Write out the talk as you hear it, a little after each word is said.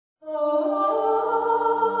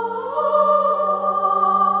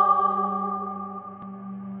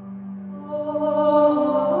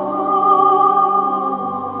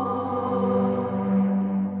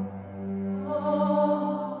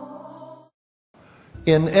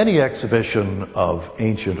In any exhibition of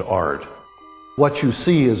ancient art, what you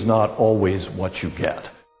see is not always what you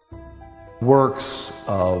get. Works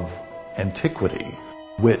of antiquity,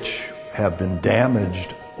 which have been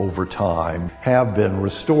damaged over time, have been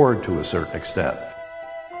restored to a certain extent.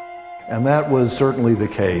 And that was certainly the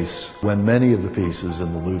case when many of the pieces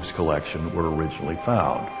in the Louvre's collection were originally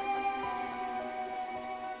found.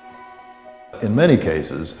 In many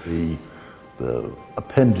cases, the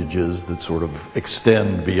appendages that sort of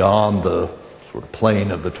extend beyond the sort of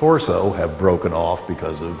plane of the torso have broken off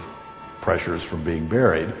because of pressures from being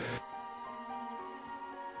buried.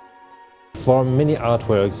 For many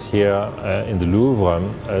artworks here in the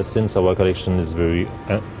Louvre, since our collection is very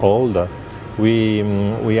old, we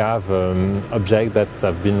have objects that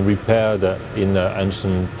have been repaired in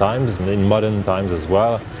ancient times, in modern times as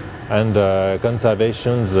well, and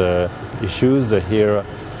conservation issues here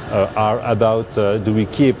are about do we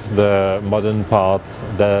keep the modern parts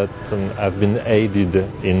that have been aided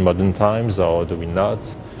in modern times, or do we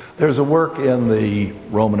not? There's a work in the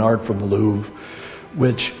Roman art from the Louvre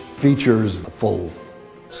which features a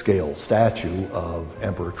full-scale statue of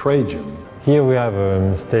Emperor Trajan. Here we have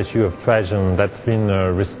a statue of Trajan that's been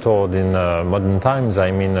restored in modern times,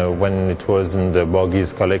 I mean when it was in the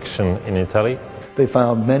Borghese collection in Italy. They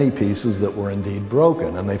found many pieces that were indeed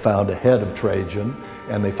broken, and they found a head of Trajan,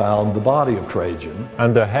 and they found the body of Trajan.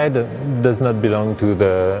 And the head does not belong to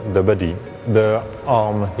the body. The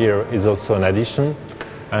arm here is also an addition,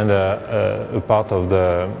 and a part of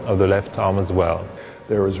the left arm as well.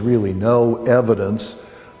 There is really no evidence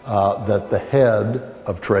that the head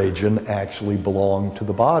of Trajan actually belonged to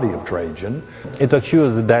the body of Trajan. It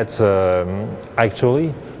occurs that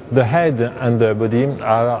actually the head and the body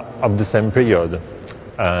are of the same period.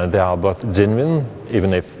 They are both genuine,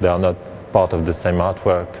 even if they are not part of the same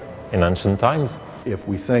artwork in ancient times. If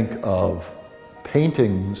we think of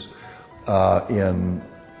paintings in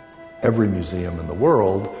every museum in the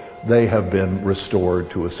world, they have been restored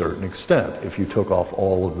to a certain extent. If you took off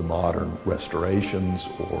all of the modern restorations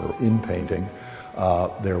or in painting,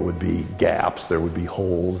 there would be gaps, there would be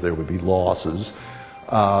holes, there would be losses,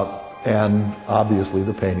 and obviously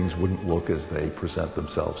the paintings wouldn't look as they present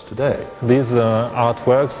themselves today. These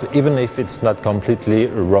artworks, even if it's not completely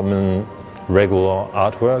Roman regular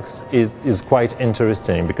artworks, is quite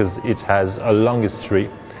interesting because it has a long history.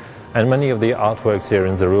 And many of the artworks here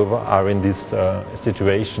in the Louvre are in this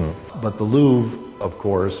situation. But the Louvre, of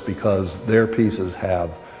course, because their pieces have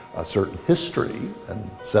a certain history, and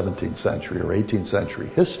 17th century or 18th century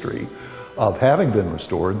history of having been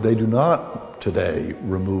restored, they do not today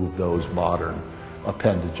remove those modern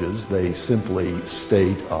appendages. They simply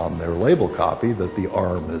state on their label copy that the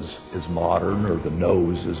arm is modern, or the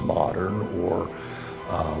nose is modern, or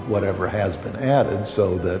whatever has been added,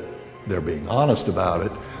 so that they're being honest about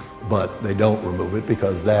it. But they don't remove it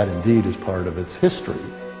because that indeed is part of its history.